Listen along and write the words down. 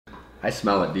I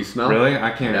smell it. Do you smell? Really? I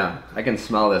can't. Yeah, I can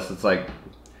smell this. It's like,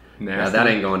 nasty. yeah, that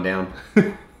ain't going down.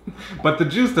 But the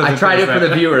juice doesn't. I tried it for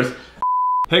the viewers.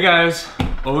 Hey guys,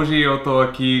 hoje eu tô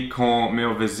aqui com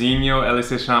meu vizinho. Ele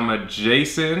se chama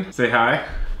Jason. Say hi.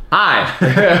 Hi.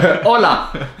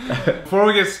 Hola. Before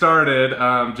we get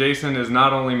started, Jason is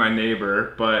not only my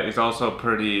neighbor, but he's also a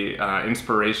pretty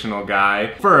inspirational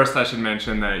guy. First, I should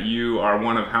mention that you are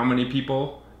one of how many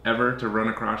people ever to run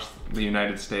across the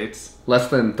United States? Less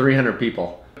than 300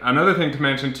 people. Another thing to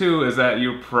mention too is that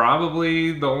you're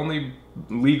probably the only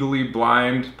legally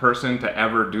blind person to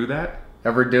ever do that.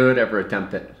 Ever do it, ever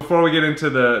attempt it. Before we get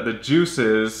into the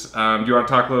juices, do you want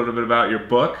to talk a little bit about your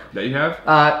book that you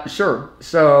have? Sure.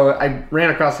 So I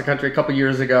ran across the country a couple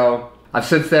years ago. I've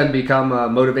since then become a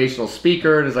motivational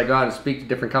speaker, and as I go out and speak to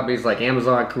different companies like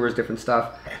Amazon, Coors, different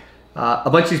stuff, a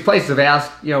bunch of these places have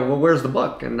asked, you know, well, where's the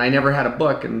book? And I never had a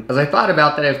book. And as I thought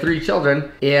about that, I have 3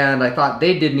 children, and I thought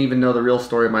they didn't even know the real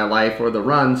story of my life or the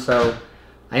run, so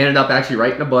I ended up actually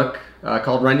writing a book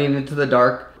called Running Into the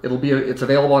Dark. It's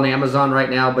available on Amazon right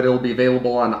now, but it will be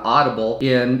available on Audible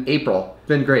in April. It's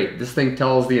been great. This thing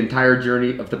tells the entire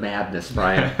journey of the madness,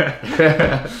 Brian.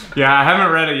 Yeah, I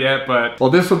haven't read it yet, but...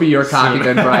 Well, this will be your copy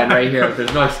then, Brian, right here.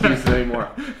 There's no excuses anymore.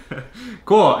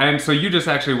 Cool, and so you just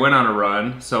actually went on a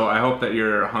run, so I hope that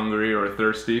you're hungry or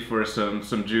thirsty for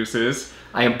some juices.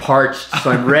 I am parched, so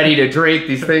I'm ready to drink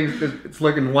these things. It's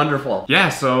looking wonderful. Yeah,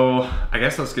 so I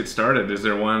guess let's get started. Is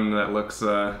there one that looks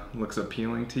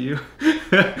appealing to you?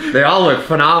 They all look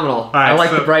phenomenal. Right, I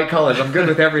like the bright colors. I'm good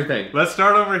with everything. Let's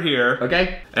start over here.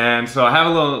 Okay. And so I have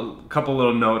a couple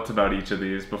little notes about each of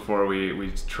these before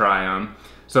we try them.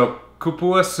 So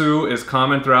cupuaçu is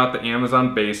common throughout the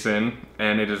Amazon basin,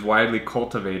 and it is widely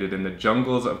cultivated in the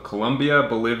jungles of Colombia,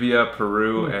 Bolivia,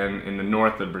 Peru, and in the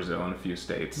north of Brazil in a few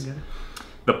states. Yeah.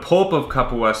 The pulp of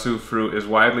cupuaçu fruit is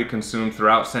widely consumed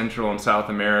throughout Central and South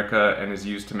America and is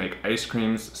used to make ice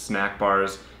creams, snack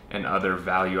bars, and other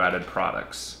value-added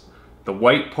products. The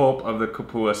white pulp of the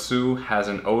cupuaçu has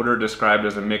an odor described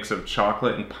as a mix of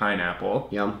chocolate and pineapple.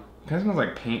 Yum. It kind of smells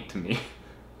like paint to me.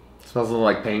 It smells a little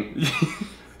like paint.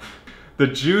 The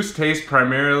juice tastes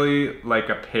primarily like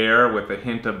a pear with a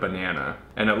hint of banana,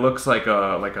 and it looks like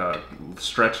a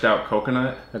stretched out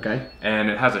coconut. Okay. And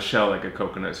it has a shell like a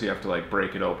coconut, so you have to like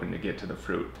break it open to get to the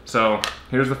fruit. So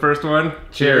here's the first one.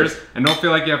 Cheers. And don't feel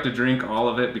like you have to drink all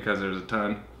of it because there's a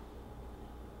ton.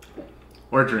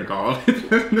 Or drink all of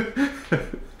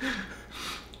it.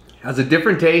 Has a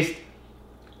different taste.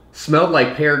 Smelled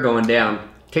like pear going down.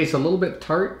 Tastes a little bit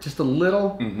tart, just a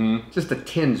little, just a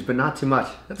tinge, but not too much.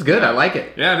 That's good, I like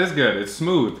it. Yeah, it is good, it's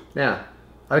smooth. Yeah,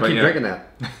 I would keep drinking that.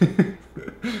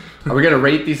 Are we gonna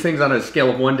rate these things on a scale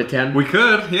of 1 to 10? We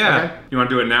could, yeah. Okay. You wanna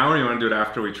do it now or you wanna do it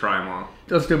after we try them all?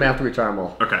 Let's do them after we try them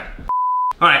all. Okay.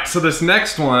 All right, so this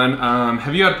next one,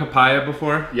 have you had papaya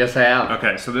before? Yes, I have.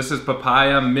 Okay, so this is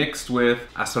papaya mixed with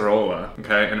acerola,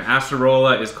 okay? And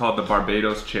acerola is called the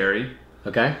Barbados cherry.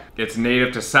 Okay. It's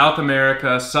native to South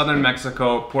America, Southern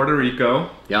Mexico, Puerto Rico,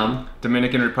 Yum.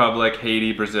 Dominican Republic,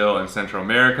 Haiti, Brazil, and Central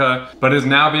America, but is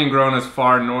now being grown as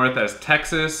far north as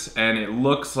Texas, and it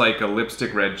looks like a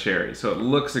lipstick red cherry. So it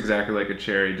looks exactly like a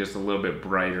cherry, just a little bit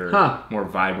brighter, more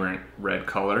vibrant red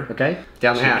color. Okay,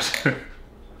 down the hatch.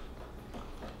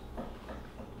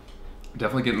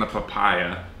 Definitely getting the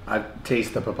papaya. I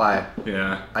taste the papaya.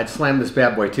 Yeah. I'd slam this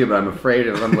bad boy too, but I'm afraid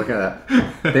of I'm looking at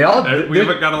that. They all. We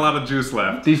haven't got a lot of juice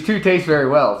left. These two taste very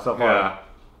well so far.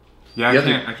 Yeah.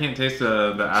 Yeah, I can't taste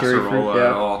the acerola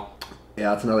at all.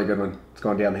 Yeah, that's another good one. It's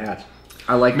going down the hatch.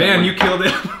 I like that. Man, you killed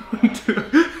it too.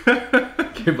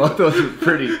 Okay, both those are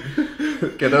pretty.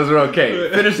 Okay, those are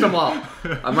okay. Finish them all.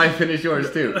 I might finish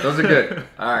yours too. Those are good.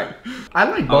 All right. I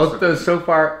like both those so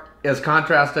far, as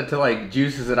contrasted to like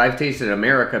juices that I've tasted in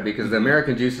America, because the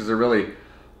American juices are really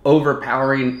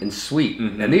overpowering and sweet,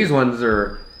 and these ones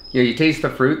are, you know, you taste the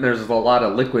fruit and there's a lot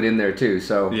of liquid in there too.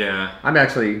 So yeah, I'm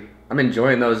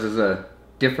enjoying those as a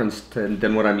difference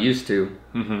than what I'm used to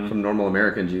from normal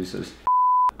American juices.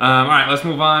 All right, let's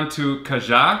move on to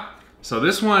Cajá. So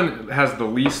this one has the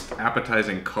least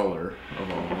appetizing color of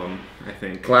all of them, I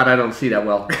think. Glad I don't see that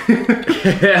well.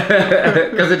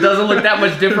 Because it doesn't look that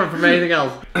much different from anything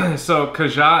else. So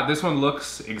Cajá, this one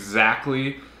looks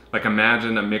exactly like,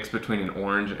 imagine a mix between an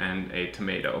orange and a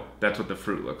tomato. That's what the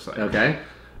fruit looks like. Okay.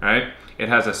 All right. It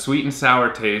has a sweet and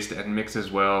sour taste and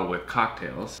mixes well with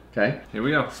cocktails. Okay. Here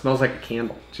we go. It smells like a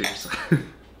candle. Cheers.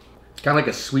 It's kind of like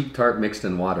a sweet tart mixed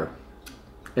in water.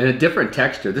 And a different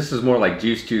texture. This is more like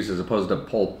juice as opposed to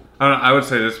pulp. I would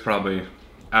say this is probably,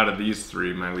 out of these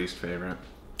 3, my least favorite.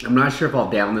 I'm not sure if I'll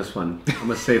down this one. I'm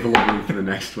gonna save a little room for the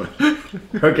next one.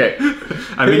 Okay.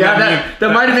 I mean, that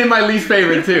might have been my least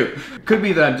favorite too. Could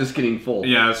be that I'm just getting full.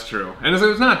 Yeah, that's true. And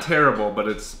it's not terrible, but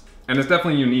it's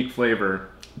definitely a unique flavor.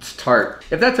 It's tart.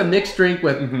 If that's a mixed drink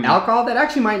with alcohol, that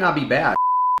actually might not be bad.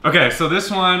 Okay, so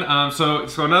this one, so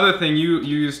another thing, you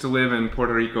used to live in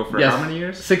Puerto Rico for how many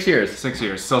years? 6 years. 6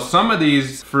 years. So some of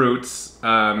these fruits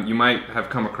you might have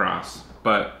come across,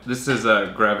 but this is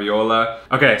a graviola.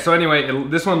 Okay, so anyway,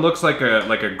 this one looks like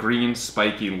a green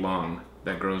spiky lung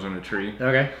that grows on a tree.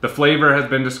 Okay. The flavor has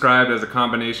been described as a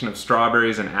combination of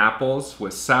strawberries and apples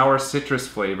with sour citrus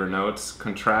flavor notes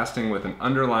contrasting with an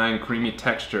underlying creamy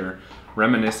texture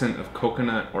reminiscent of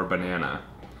coconut or banana.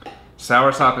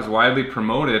 Soursop is widely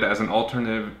promoted as an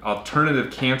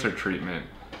alternative cancer treatment.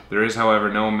 There is,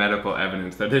 however, no medical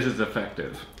evidence that this is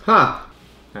effective. Huh.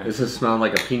 Okay. This is smelling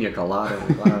like a pina colada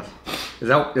in glass. Is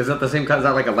that the same color? Is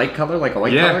that like a light color? Like a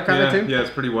white color kind of too? Yeah,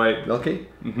 it's pretty white. Milky?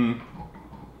 Mm-hmm.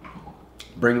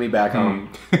 Bring me back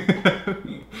home.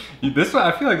 This one,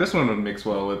 I feel like this one would mix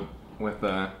well with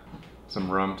some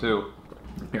rum too.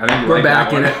 I think we're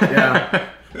back in it. Yeah.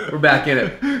 We're back in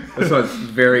it. This one's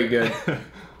very good.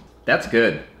 That's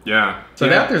good. Yeah. So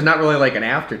that there's not really like an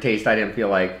aftertaste, I didn't feel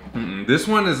like. This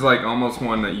one is like almost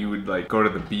one that you would like go to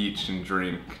the beach and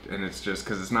drink, and it's just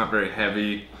because it's not very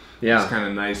heavy. Yeah. It's kind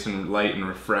of nice and light and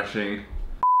refreshing.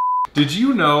 Did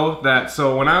you know that,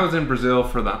 so when I was in Brazil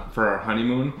for our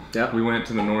honeymoon, we went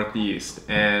to the Northeast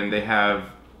and they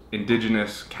have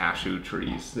indigenous cashew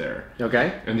trees there.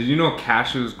 Okay. And did you know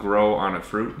cashews grow on a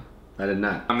fruit? I did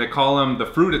not. They call them, the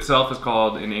fruit itself is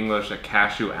called in English a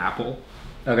cashew apple.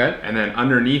 Okay. And then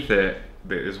underneath it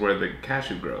is where the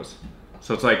cashew grows.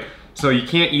 So it's like, so you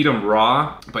can't eat them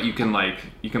raw, but you can like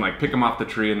pick them off the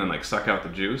tree and then like suck out the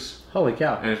juice. Holy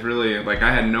cow. And it's really, like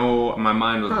my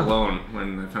mind was blown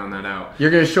when I found that out.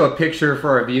 You're going to show a picture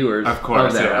for our viewers. Of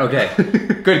course, yeah. Okay.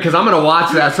 Good, because I'm going to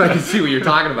watch that so I can see what you're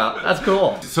talking about. That's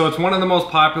cool. So it's one of the most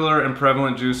popular and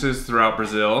prevalent juices throughout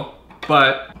Brazil,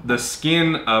 but the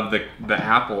skin of the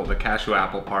apple, the cashew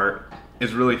apple part,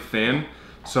 is really thin.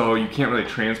 So you can't really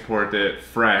transport it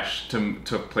fresh to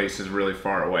places really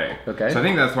far away. Okay. So I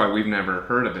think that's why we've never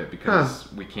heard of it,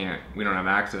 because we don't have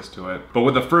access to it. But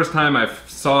with the first time I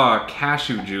saw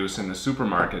cashew juice in the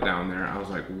supermarket down there, I was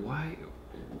like, why?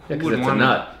 Yeah, because it's a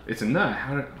nut. It's a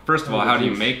nut. First of all, how do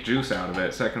you make juice out of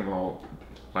it? Second of all,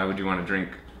 why would you want to drink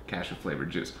cashew flavored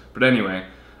juice? But anyway,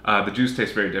 the juice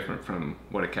tastes very different from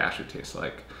what a cashew tastes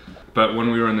like. But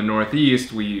when we were in the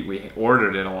Northeast, we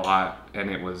ordered it a lot, and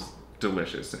it was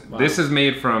delicious. Wow. This is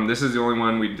the only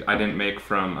one I didn't make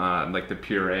from like the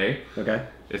puree. Okay.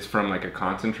 It's from like a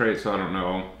concentrate, so I don't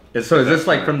know. So is this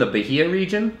like from the Bahia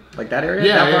region? Like that area?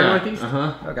 Yeah, that far northeast?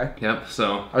 Uh-huh. Okay. Yep,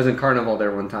 so. I was in Carnival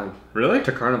there one time. Really?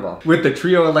 To Carnival. With the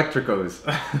Trio Electricos.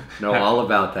 Know all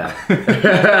about that.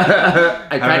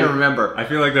 I kind of remember. I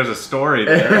feel like there's a story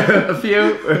there. A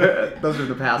few. Those are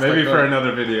the past. Maybe for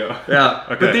another video. Yeah.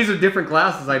 Okay. But these are different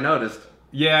glasses, I noticed.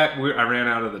 Yeah, I ran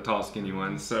out of the tall, skinny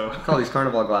ones, so. I call these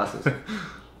Carnival glasses.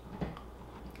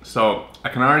 So, I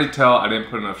can already tell I didn't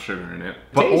put enough sugar in it.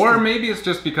 Or maybe it's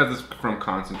just because it's from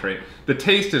concentrate. The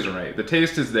taste is right. The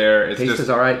taste is there. The taste is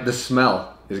alright. The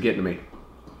smell is getting to me.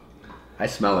 I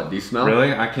smell it. Do you smell it?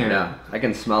 Really? I can't. Yeah, I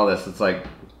can smell this. It's like,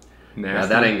 nasty. Yeah,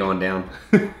 that ain't going down.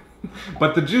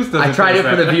 But the juice doesn't. I tried it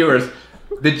for the viewers.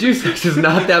 The juice is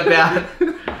not that bad.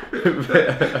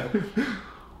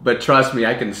 But trust me,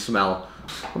 I can smell.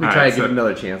 Let me try to give it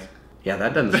another chance. Yeah,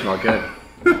 that doesn't smell good.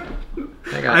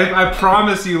 I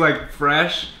promise you, like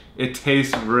fresh, it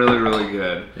tastes really, really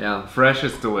good. Yeah. Fresh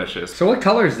is delicious. So what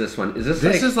color is this one? Is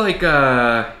this is like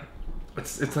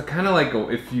it's kind of like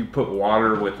if you put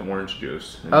water with orange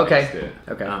juice. Okay.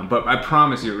 Okay. But I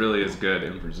promise you, it really is good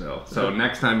in Brazil. So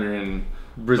next time you're in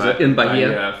Brazil, in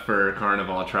Bahia for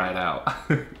Carnival, I'll try it out.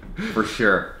 For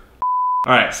sure.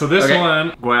 All right. So this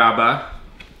one, guava.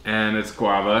 And it's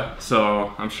guava,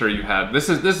 so I'm sure you had. This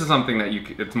is something that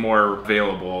it's more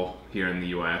available here in the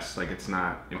U.S. Like it's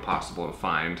not impossible to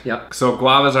find. Yep. So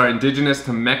guavas are indigenous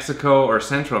to Mexico or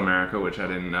Central America, which I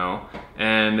didn't know,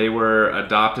 and they were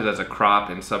adopted as a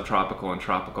crop in subtropical and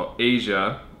tropical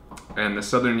Asia, and the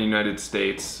southern United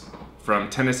States, from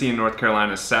Tennessee and North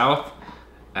Carolina south,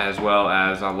 as well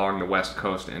as along the west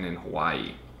coast and in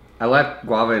Hawaii. I like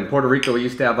guava. In Puerto Rico, we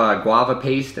used to have guava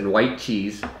paste and white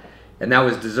cheese. And that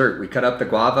was dessert. We cut up the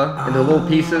guava into little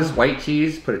pieces, white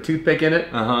cheese, put a toothpick in it,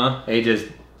 and you just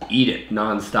eat it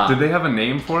nonstop. Did they have a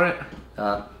name for it?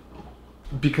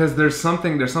 Because there's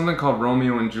something called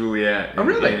Romeo and Juliet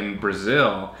in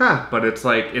Brazil. Huh. But it's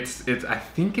like I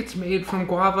think it's made from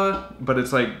guava, but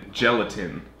it's like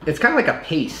gelatin. It's kind of like a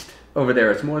paste. over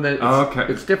there. It's more than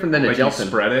it's different than a like you gelatin.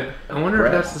 spread it. I wonder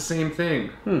Bread. if that's the same thing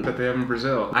that they have in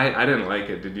Brazil. I didn't like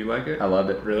it. Did you like it? I loved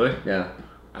it. Really? Yeah.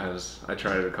 I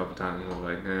tried it a couple times. I was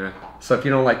like, eh. So if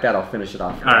you don't like that, I'll finish it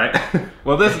off. All right.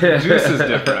 Well, this juice is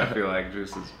different. I feel like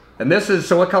juice is. And this is,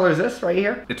 so what color is this right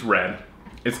here? It's red.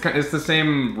 It's the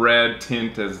same red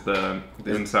tint as the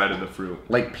inside of the fruit.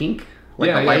 Like pink? Like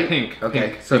Yeah, a light? pink.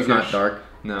 Okay, Pink. so it's not Pinkish. dark.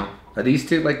 No. Are these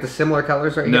two like the similar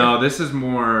colors right here? No, this is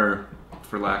more,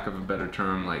 for lack of a better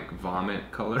term, like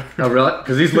vomit color. Oh, really?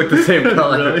 Because these look the same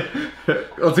color. Really?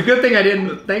 Well, it's a good thing I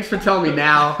didn't. Thanks for telling me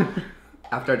now.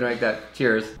 After I drank that.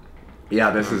 Cheers. Yeah,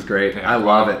 this is great. Yeah, I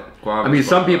love it. guava I mean, is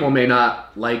some guava. people may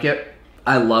not like it.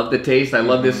 I love the taste. I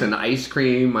love this in ice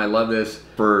cream. I love this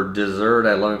for dessert.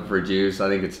 I love it for juice. I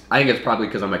think it's probably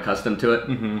because I'm accustomed to it.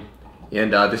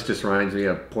 And this just reminds me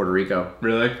of Puerto Rico.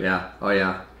 Really? Yeah. Oh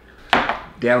yeah.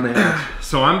 Down the hatch.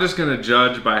 So I'm just gonna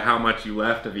judge by how much you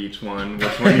left of each one,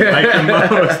 which one you like the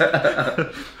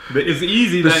most. It's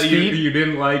easy that you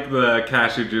didn't like the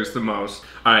cashew juice the most.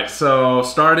 All right, so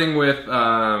starting with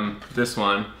this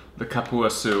one, the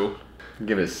Cupuaçu.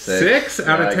 Give it a 6. 6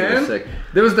 out of I give it a 10? 6.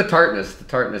 There was the tartness. The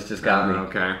tartness just got me.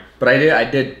 Okay. But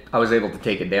I was able to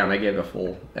take it down. I gave it a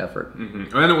full effort. And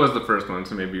it was the first one,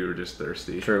 so maybe you were just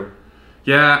thirsty. True.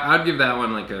 Yeah, I'd give that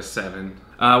one like a 7.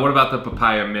 What about the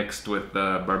papaya mixed with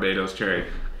the Barbados cherry?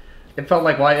 It felt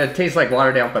like it tastes like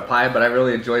watered down papaya, but I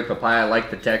really enjoy papaya. I like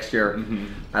the texture.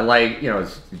 I like,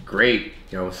 it's great.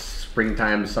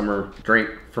 Springtime, summer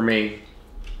drink for me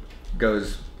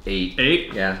goes 8.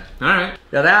 8? Yeah. All right.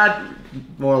 Yeah, that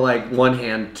more like one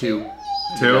hand 2.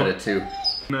 2? A 2.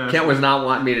 No. Kent was not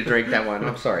wanting me to drink that one.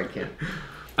 I'm sorry, Kent.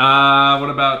 What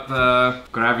about the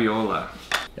graviola?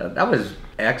 Yeah, that was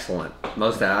excellent.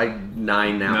 Most of that, I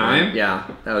 9 that 9? one. Yeah,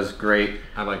 that was great.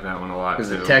 I like that one a lot Because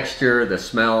too. the texture, the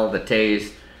smell, the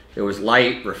taste, it was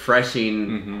light,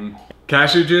 refreshing.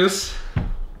 Cashew juice?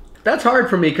 That's hard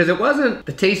for me because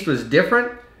the taste was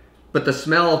different, but the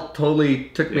smell totally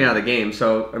took me out of the game.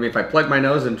 So, I mean, if I plugged my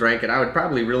nose and drank it, I would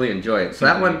probably really enjoy it. So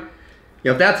that one,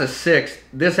 if that's a 6,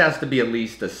 this has to be at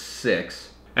least a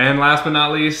 6. And last but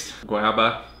not least,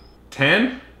 guava.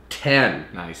 10? 10.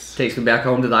 Nice. Takes me back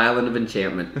home to the island of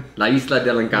enchantment. La Isla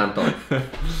del Encanto.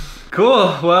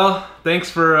 Cool. Well, thanks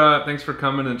for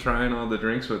coming and trying all the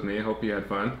drinks with me. Hope you had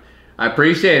fun. I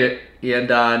appreciate it. And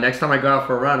next time I go out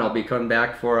for a run, I'll be coming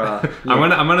back for I'm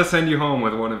gonna send you home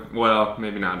with one of, well,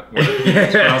 maybe not one of these,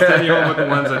 but I'll send you home with the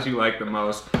ones that you like the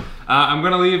most. I'm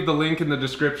gonna leave the link in the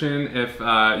description if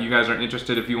you guys are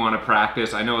interested, if you want to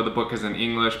practice. I know the book is in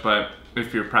English, but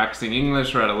if you're practicing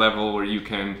English or at a level where you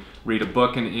can read a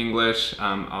book in English,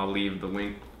 I'll leave the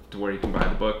link to where you can buy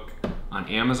the book on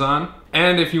Amazon.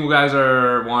 And if you guys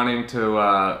are wanting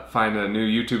to find a new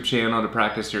YouTube channel to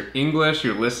practice your English,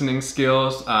 your listening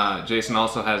skills, Jason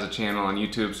also has a channel on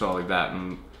YouTube, so I'll leave that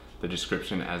in the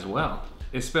description as well.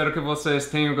 Espero que vocês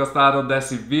tenham gostado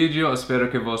desse vídeo, espero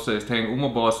que vocês tenham uma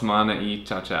boa semana e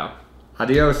tchau, tchau.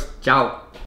 Adios. Ciao.